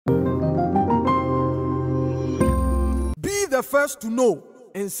the first to know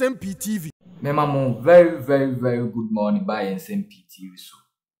Nsem-Pii TV. Memo, very good morning by Nsem-Pii TV. So,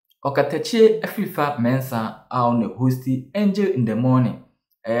 Okatakyie Afrifa Mensa are on the hosty Angel in the morning,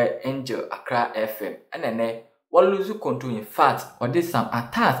 Angel Accra FM, and then what lose control in fact, or did some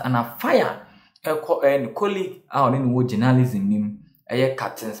attacks and a fire, a colleague out in the journalism name, a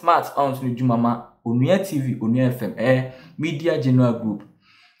Captain Smart on Jumama, Unia TV, Unia FM, Media General Group.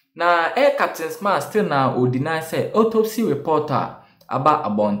 Now, Captain Smart still now will deny say autopsy reporter about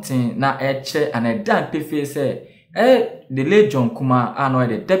Abontin na chair and a damn PFA say the late John Kuma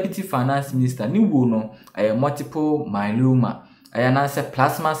and the deputy finance minister ni wono multiple myeloma say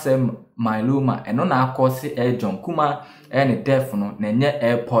plasma cell myeloma and na cause John Kuma and death no na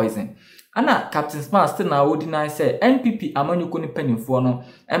air poison. Ana Captain Smart still now will deny say NPP amanyuko ni penifo no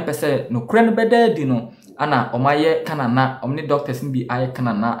empese no kren bede di no ana omaye kanana omni doctors nbi aye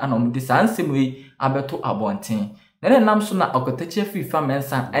kanana ana omdi sansem we abeto abonten nene nam so na Okatakyie Afrifa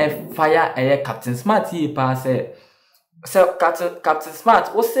Mensa fire Captain Smart ye pa say Captain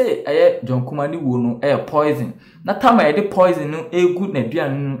Smart wo say John Kuma ni wo no poison na tama ye de poison no egu na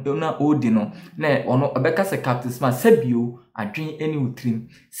duan no na odi no na ono obeka say Captain Smart sebio adwen eni utrim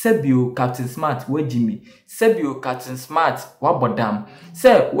sebio Captain Smart wajimi sebio Captain Smart wabodam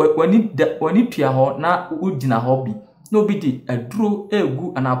say wani tua ho na udina ho bi no bi di aduro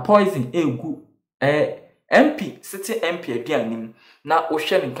egu ana poison egu MP city MP aduanim na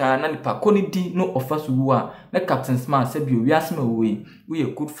ohwe nkan na nipa koni di no ofasu a na Captain Smart sebio wiasema we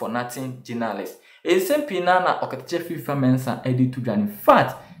good for nothing journalist Nsem-Pii na Okatakyie Afrifa Mensa editu dwan. In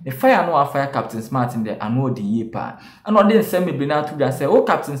fact, the fire no fire Captain Smart in the annual the year pa. And on the Nsem-Pii na to say, oh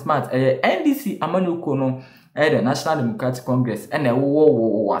Captain Smart, NDC amanyuko no the National Democratic Congress and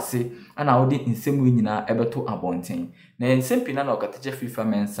wo wase and I would Nsem-Pii nyina ebeto abonten. Na Nsem-Pii na Okatakyie Afrifa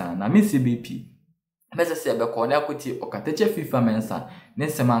Mensa na MCBP. Mese se ebeko na akoti Okatakyie Afrifa Mensa ne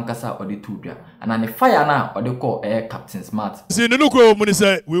nsema ankasa ode tudwa and an fire na ode call Captain Smart. See no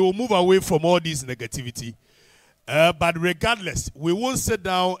we will move away from all this negativity. But regardless, we won't sit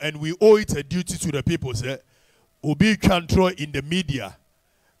down and we owe it a duty to the people, say, will be control in the media,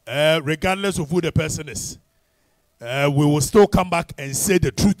 regardless of who the person is. We will still come back and say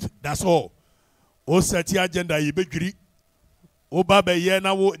the truth. That's all. O seti agenda yibegiri. O baba ye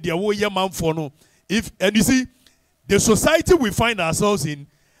na wo dia wo ye man for no. And you see, the society we find ourselves in,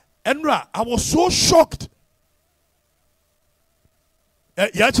 Enra, I was so shocked.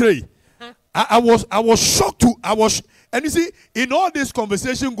 Actually, I was shocked too. And you see, in all this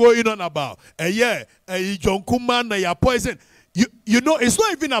conversation going on about John Kuma na ya poison, you know, it's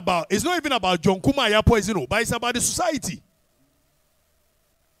not even about John Kuma ya poison, but it's about the society.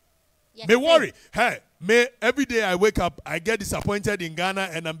 Yes, may worry. Hey, every day I wake up, I get disappointed in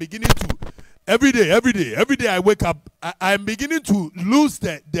Ghana, and I'm beginning to every day I wake up, I'm beginning to lose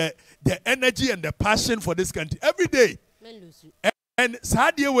the energy and the passion for this country. Every day. And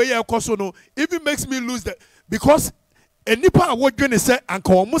sadly, way I no even makes me lose that because any part what going to say and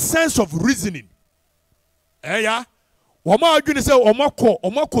almost sense of reasoning. Yeah, Wama going to say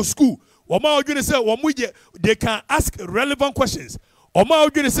Omako school. Wama going to say they can ask relevant questions.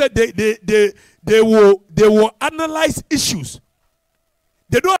 Wama going to say they will analyze issues.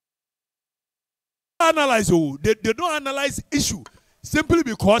 They don't analyze they don't analyze issue simply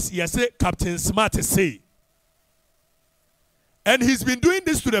because he say Captain Smart say. And he's been doing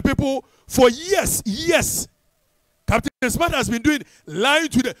this to the people for years. Captain Smart has been doing lying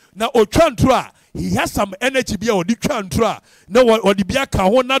to the now Ochantra. He has some energy be on the Ochantra. Now or the Bia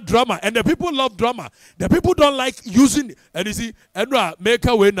Kahona drama. And the people love drama. The people don't like using and you see, Enra make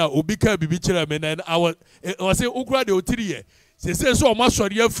a way now, Ubika Bibicheraman and our say Ukra de Otirie. They say so much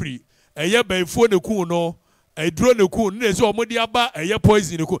free. A year by phone no, a drone no coon, so Modiaba, a year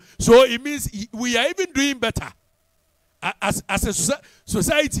poison. So it means we are even doing better. As a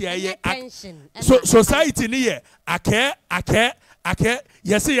society, society near I care.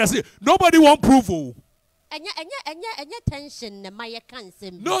 Yes. Nobody won't prove. Tension. No.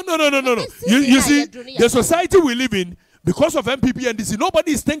 You see, the society we live in because of MPP and DC,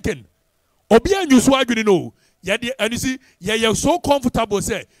 nobody is thinking. Obia you swag you know. And you see, you're so comfortable.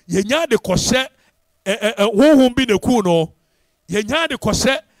 Say, you the crochet, won't be the kuno. You the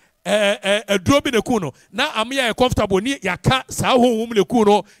crochet. A drop in the kuno. Now I'm here comfortable near Yaka, Sao woman the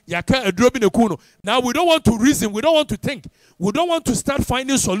kuno, Yaka, a drop in the kuno. Now we don't want to reason, we don't want to think, we don't want to start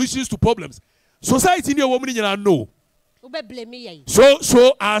finding solutions to problems. Society near woman you know.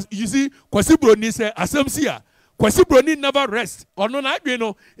 So as you see, Kwasi Broni say, Asemsia, Kwasi Broni never rests. Or no, you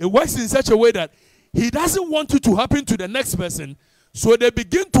know, it works in such a way that he doesn't want it to happen to the next person. So they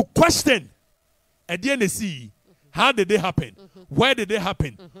begin to question at the NSC. How did they happen? Where did they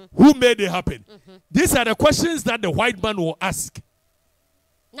happen? Who made it happen? These are the questions that the white man will ask.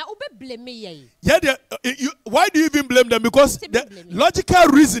 Now, blame me. Yeah, why do you even blame them? Because the logical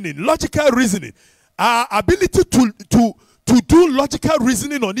reasoning, our ability to do logical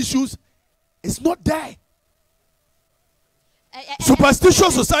reasoning on issues is not there.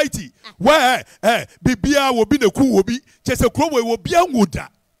 Superstitious society where bibia will be the cool will be just a crow will be a muda.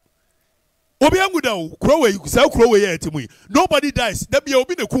 Nobody dies. That be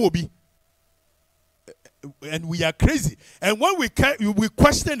the cool be. And we are crazy. And when we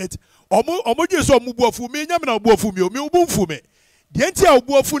question it, the entire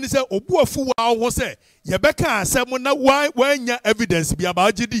obuafu say obuafu wa wo say ye beka asem na why evidence be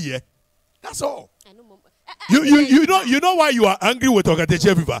about GD. That's all. You know why you are angry with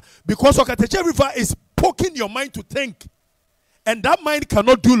Are-Okatakyie River? Because Are-Okatakyie River is poking your mind to think. And that mind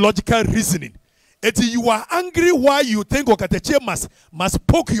cannot do logical reasoning. You are angry why you think Are-Okatakyie must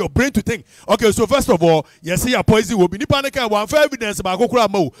poke your brain to think. Okay, so first of all, you see a poison will be nipanika one for evidence about Kokura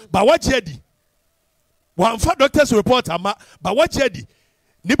Mo. But what jedi? One for doctor's report, but what jedi?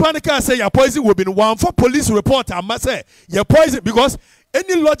 Nipanika say your poison will be one for police report, say your poison because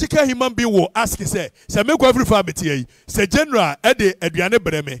any logical human being will ask say make every family say general ede aduane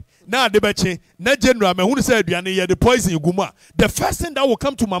breme na adebeche na general me hunu say aduane ye the poison guma. The first thing that will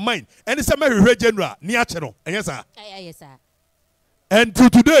come to my mind and say me hwehwe general ni ache no yes sir. Yes sir. And to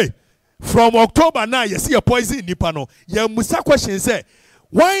today from October now you see a poison nipa no ye musa question say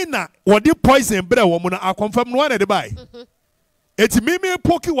why na what the poison bre wo mu na I confirm no one dey buy it me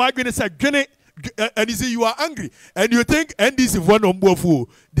poke wa gwen say dwene. And you see, you are angry, and you think NDC one on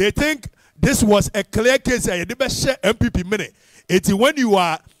they think this was a clear case. I never share MPP minute. It's when you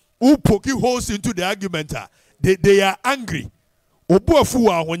are who poking holes into the argument, they are angry. Because and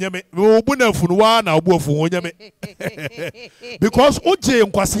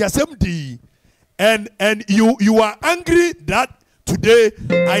you are angry that today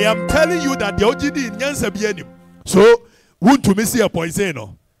I am telling you that the OGD in Nsem-Pii. So won't to miss a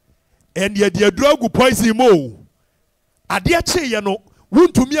poison. And yet the drug will poison mo. Adia che ya no won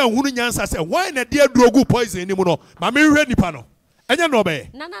to me and hunu nyansa say why na dear drug will poison ni mo no ma me hwe nipa no enya no be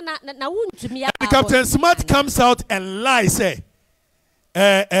na won to me. Captain Smart comes out and lie say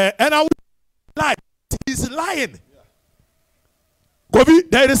and I lie, he's lying. Kobe,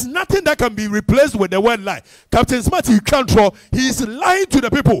 there is nothing that can be replaced with the word lie. Captain Smart, you control. He is lying to the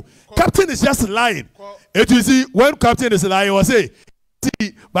people. Captain is just lying. And you see, when Captain is lying, I say,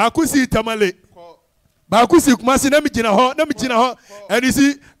 see, Bɛku si tamale. Bɛku si kumasi na mi jina ho. And you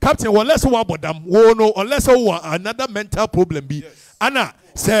see, Captain, unless you want bodam, no, unless you want another mental problem be. Anna,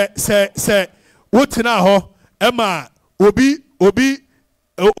 say, what na ho? Emma, obi.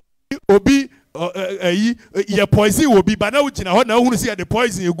 Your poison will be, but now we know see the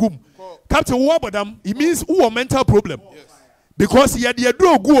poison you gum. Captain Wabadam, it means who a mental problem. Yes. Because he had the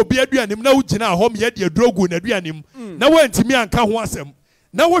drug go be a him now Jina home yet your drug go and him. Now went to me and can't want him.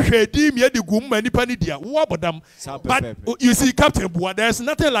 Now what she deem yet the gum many panidia. Wabadam. But you see, Captain Bua, there's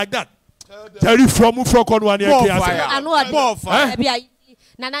nothing like that. Terry from on 1 year. I know a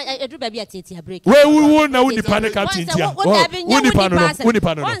Nana, I do baby at a break. Where we won't know the panic captain.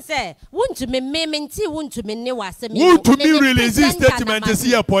 One say, won't to me, tea, won't to me, won't to me release this statement to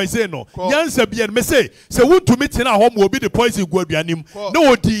see a poison. Nsem-Pii me say, won't to meet in our home will be the poison go be him.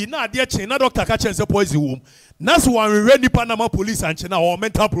 No, not dear chain, not Dr. Catches a poison womb. That's why we ready Panama police and China or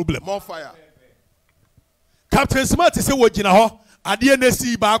mental problem. More fire. Captain Smart is a word in a ho, a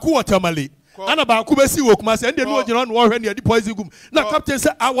DNC Bɛku or Tamale. And about Kubesi Wokmas and then when the poison gum. Now, Captain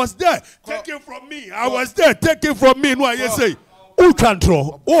said, I was there. Take it from me. I was there. Take it from me. No, I say, who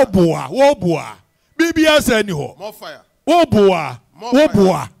control? Oh, boy. BBS anyhow. More fire. Oh, boy.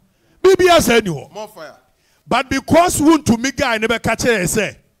 BBS anyhow. More fire. But because one to me guy never catch it,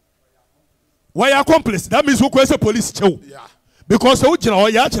 say, why accomplice? That means who question police show. Yeah. Because who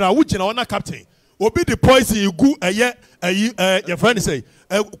na captain. Obi the poison you go your friend say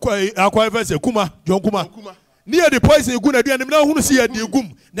Kuma John Kuma near the poison you go na duane na hunu see the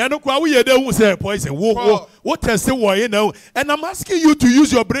gum na no kwa we dey hu say poison what test say you know. And I'm asking you to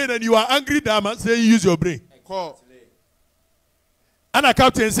use your brain and you are angry that man say use your brain. And a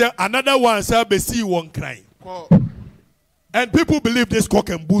captain say another one say be see one crying. And people believe this cock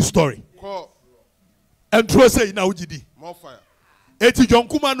and bull story. And trust say na ugidi more fire. Eti John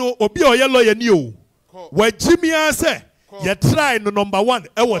Kuma no obi o ye lawyer ni o. Wa Jimmy say you try no number 1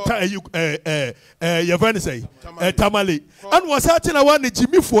 e water your friend say Tamale. And was certain one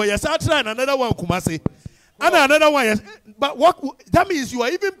Jimmy for you start trying another one Kumasi. And another one yes. But what that means you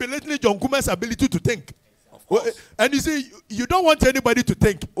are even belittling John Kuma's ability to think. And you see, you don't want anybody to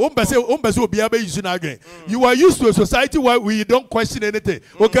think. You are used to a society where we don't question anything.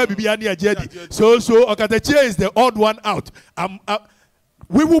 Okay, so Okatakyie is the odd one out.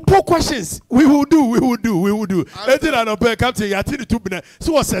 We will put questions. We will do. Anything I don't pay captain. You attend to be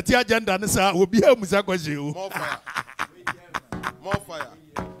so what's the agenda? Will be a musa question. More fire.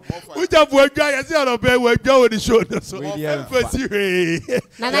 Which have worked guy as I don't pay work go the show. So Nana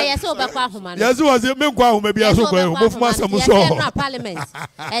yes over Kwahuma. Yes, was it me Kwahuma maybe I so go move master muso. Parliament.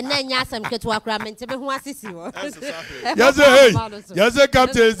 And then yasam ketu akrament be hu asisi wo. Yes,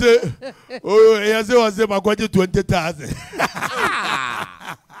 captain say oh yes was them akwaje 20,000.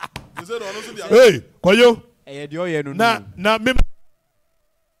 Hey, koyo. Na me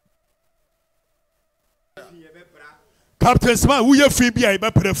Captain Smart, who you feel be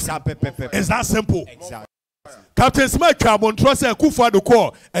it's that simple. Exactly. Captain Smart come on trust and kufa the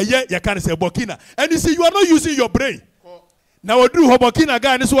core and yet you can say Burkina. And you see you are not using your brain. Now do Burkina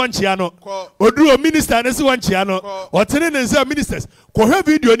guy this one chiano. Or do a minister this one chiano. Or telling and ministers. Ko her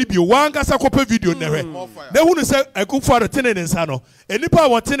video ni be one kasa kope video nere. They wouldn't say a kufa the tenant and sano. Any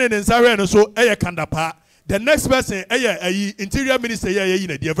power tenant and saren so a kandapa. The next person a interior minister in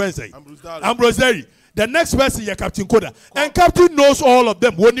a dear friend say. Ambrosary. The next person is Captain Koda. And Captain knows all of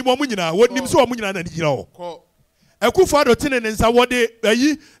them. What him so much and you know. A Kufado tenant and what they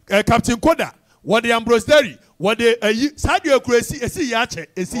Captain Koda, what the Ambrosary, what they Sadio Crazy, a sea yache.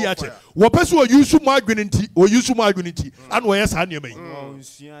 What person will use marginity or use marginity and where yes, and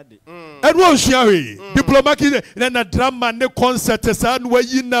what share diplomatic and a drama and the concert is where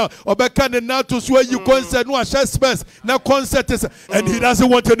you now or back and now to swear you concert no share space now concert is and he doesn't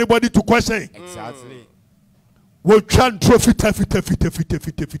want anybody to question. Exactly. We can trophy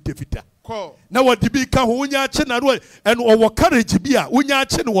fita. Now what the big unya chen and our courage be unya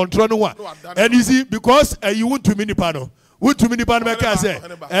chen one tron and you see because you want to mini panel. Would to mini panel say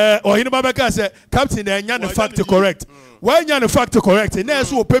or Hinabaka say Captain and yan fact correct. Why yan fact correct and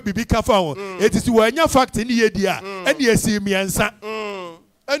there's what baby be found. It is when your fact in the idea and you see me answer.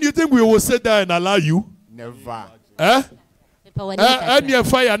 And you think we will sit there and allow you? Never. And your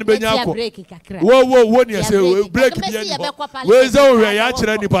fire and Benyako. Whoa, you say break me. Where's our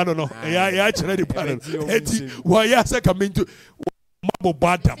actually panel? Actually panel. Why yes, I come into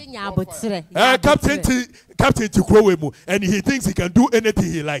Badam. Captain to grow and he thinks he can do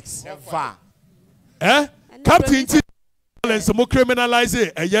anything he likes. Captain and some more criminalize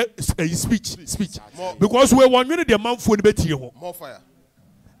a speech. Because we want the amount for the better. More fire.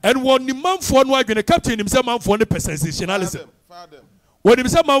 And when the man for no the captain himself man for the sensationalism. When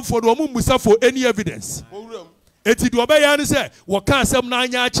himself man for no musa for any evidence. Eti do obey say what can some na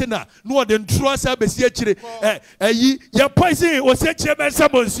nya china no den trust abesi akire ya poison o se chebe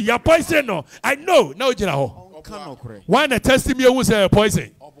sabons ya poison no I know now jina ho. Why the testimony who say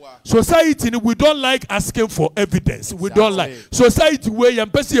poison? Society we don't like asking for evidence. We don't like society where you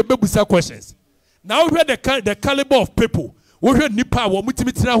person you bebusa questions. Now we the caliber of people. Then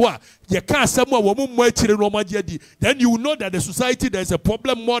you will know that the society there is a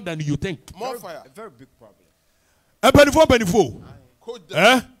problem more than you think. More fire. A very big problem.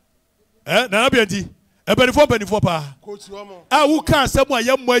 Who can someone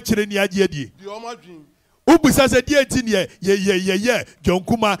young more children? Ubusa said, yeah, John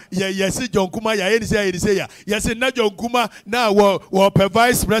Kuma, yes, John Kuma, yes, and John Kuma now were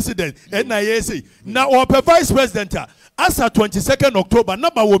vice president, and I say, now or vice president. As at 22nd October,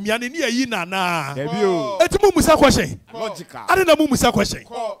 number one yani ni yina na. Eti musa question. Logical. I don't know musa question.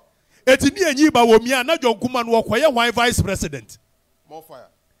 Eti ni enyi ba womia na John Kuma no kwaye one vice president. More fire.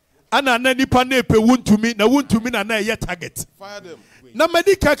 Ana na nipa na epe wuntumi na ye target. Fire them. Na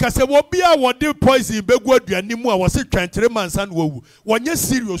medical ka se wo bia wo de poison begu aduane mu a wo se twantere mansa na wo wonye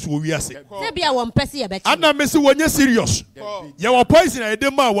serious wo wiase. Na bia wo mpese ye be. Ana me se wonye serious. Ye wo poison e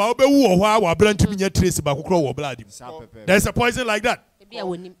de ma wa obewu wo ho a wa brantumi nya trace ba kokoro wo blood. There's a poison like that.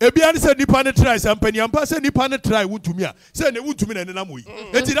 Ebia ni se nipa ne try sampani ampa se nipa ne try wuntumi a se ne wuntumi na nenam yi.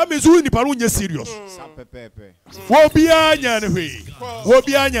 Eti na me so nipa no nya serious. Wo bia nya ne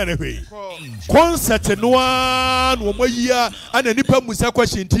hwe. Concert no an wo moyia ana nipa musa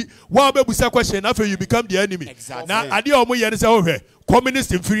question ti wa be musa question after you become the enemy. Na ade o moye ne se wo hwe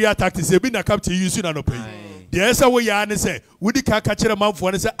communist inferior tactics e bi na captain use na no pay. The esa wo ya ne se wudi ka ka kire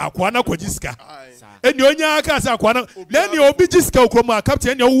manfo ne se akwa na kwaji sika. eni onya aka sa akwana na eni obi gisika okroma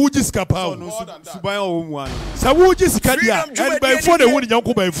captain eni owu gisika pa o suban o mu ano sa wu gisika dia and by for the won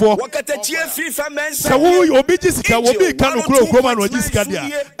nyanko by for Okatakyie FIFA mensa sa wu obi gisika obi ka no kro okroma na gisika dia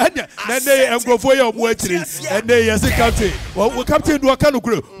enya na ne engrofo ye omo akiri ene yes captain o captain do aka no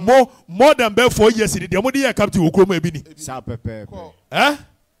kro more than be 4 years ni de mo dey captain okroma ebi ni sa pepe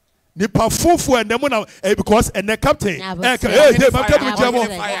ni pa fufu and them now because and the captain Yeah, my captain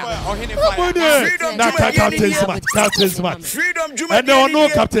captain smart freedom juma and there no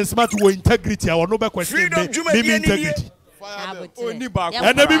captain smart with integrity or no back question me integrity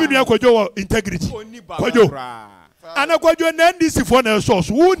and the baby ni akwajo integrity kwajo and akwajo na ndc for na source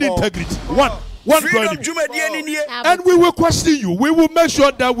who need integrity one freedom juma and we will question you, we will make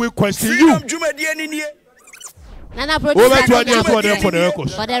sure that we question you. Nana producer for the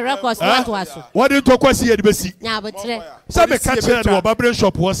records. For the records, what did you talk here? The best. Yeah, but some catch here the barber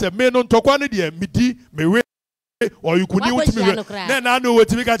shop was a man on talk one idea, me way, or you could use me. Then I know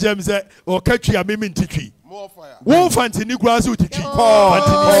what we got James or catch you a miming tiki. Wolf and Tini grass with tiki. Oh,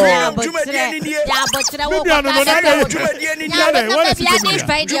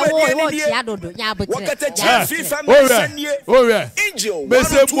 yeah.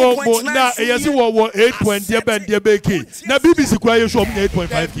 Mese mo na yesi wo 8.7 na BBC kwa yeso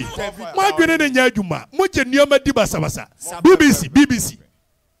 8.5k. Ma dwene ne nya adwuma. Mo je nioma di basabasa. BBC.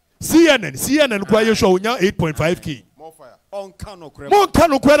 CNN kwa yeso nya 8.5k. Mon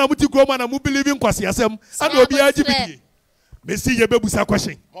kano kwa na muti groma na mu believe in kwase asem and obi agibidi. Mesi ye bebusa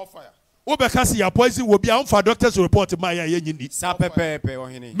question. Obekasi ya poison will be on for doctor's report my yeni. Sapepe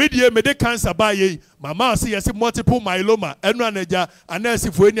ohini. Media me de cancer by ye. Mama see yes multiple myeloma. Enraneja and nurse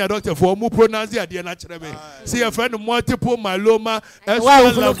for any doctor for mu pronounce ya de na chrebe. See a friend multiple myeloma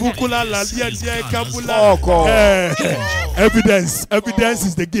lavicula lalia dia capula. Evidence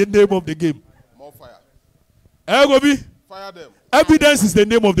is the name of the game. More fire. Egobi. Fire them. Evidence is the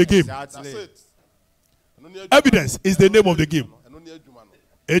name of the game. That's it. Evidence is the name of the game.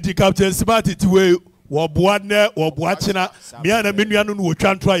 Eji captain smart it way wo boane wo boachina me ana menuanu no wo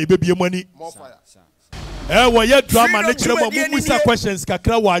twantwa e bebie mani wo ye drama na kire mo musa questions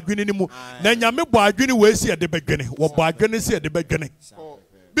kakra wo adwene ni mu na nyame bo adwene we si de bedwene wo bo adwene si de bedwene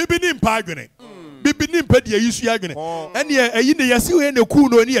bibi ni mpa adwene bibi ni mpa de yisu adwene ene eyi ne yesi we ne ku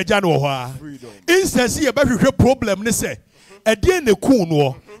no ni agya no wo ha instance ye behwehwe problem ne se ede ne ku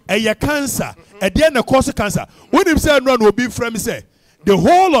no eye cancer ede ne cause cancer wonim say no na obi frame say the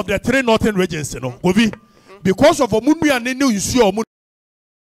whole of the 3 northern regions, you know, because of a mundu and new issue